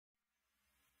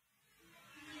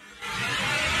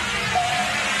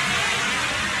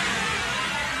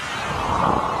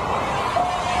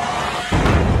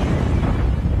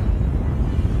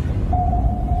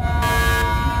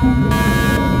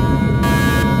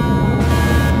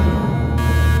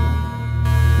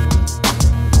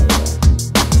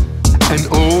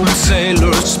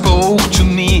spoke to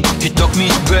me. He told me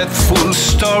dreadful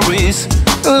stories,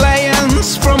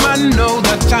 lions from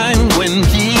another time when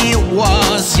he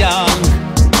was young.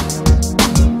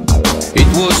 It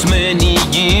was many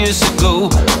years ago,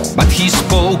 but he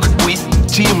spoke with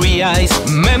teary eyes.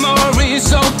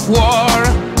 Memories of war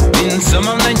in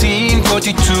summer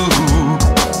 1942.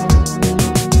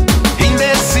 In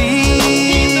the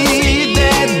sea,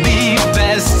 that big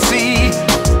vast sea,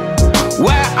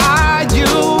 where are you?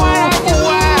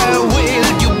 Where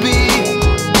will you be?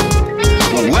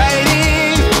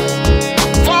 Waiting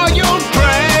for your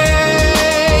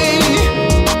train.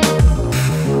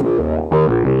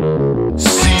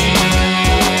 Sea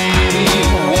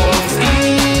wolf in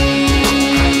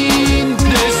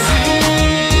the sea.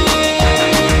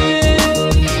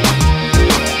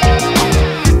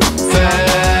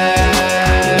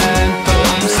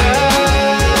 Phantom submarine.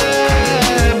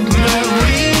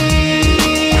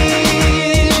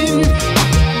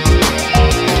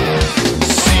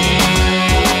 Sea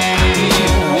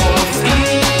wolf in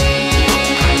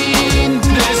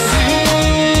the sea.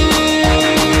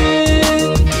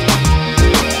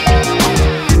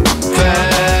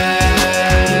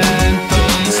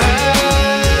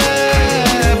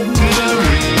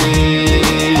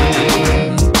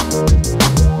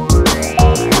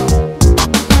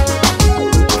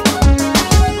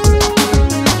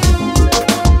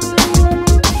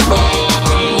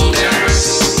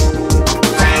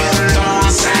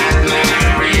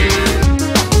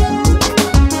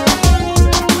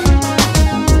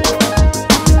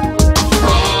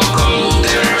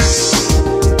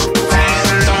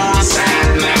 Phantom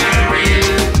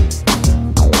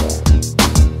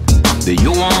The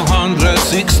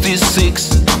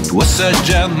U-166 was a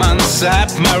German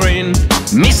submarine,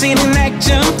 missing in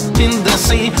action in the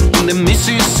sea, in the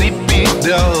Mississippi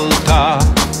Delta.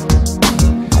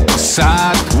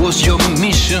 Sad was your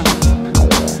mission,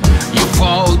 you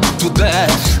fought to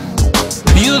death.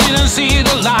 You didn't see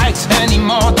the lights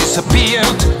anymore,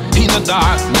 disappeared in the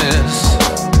darkness.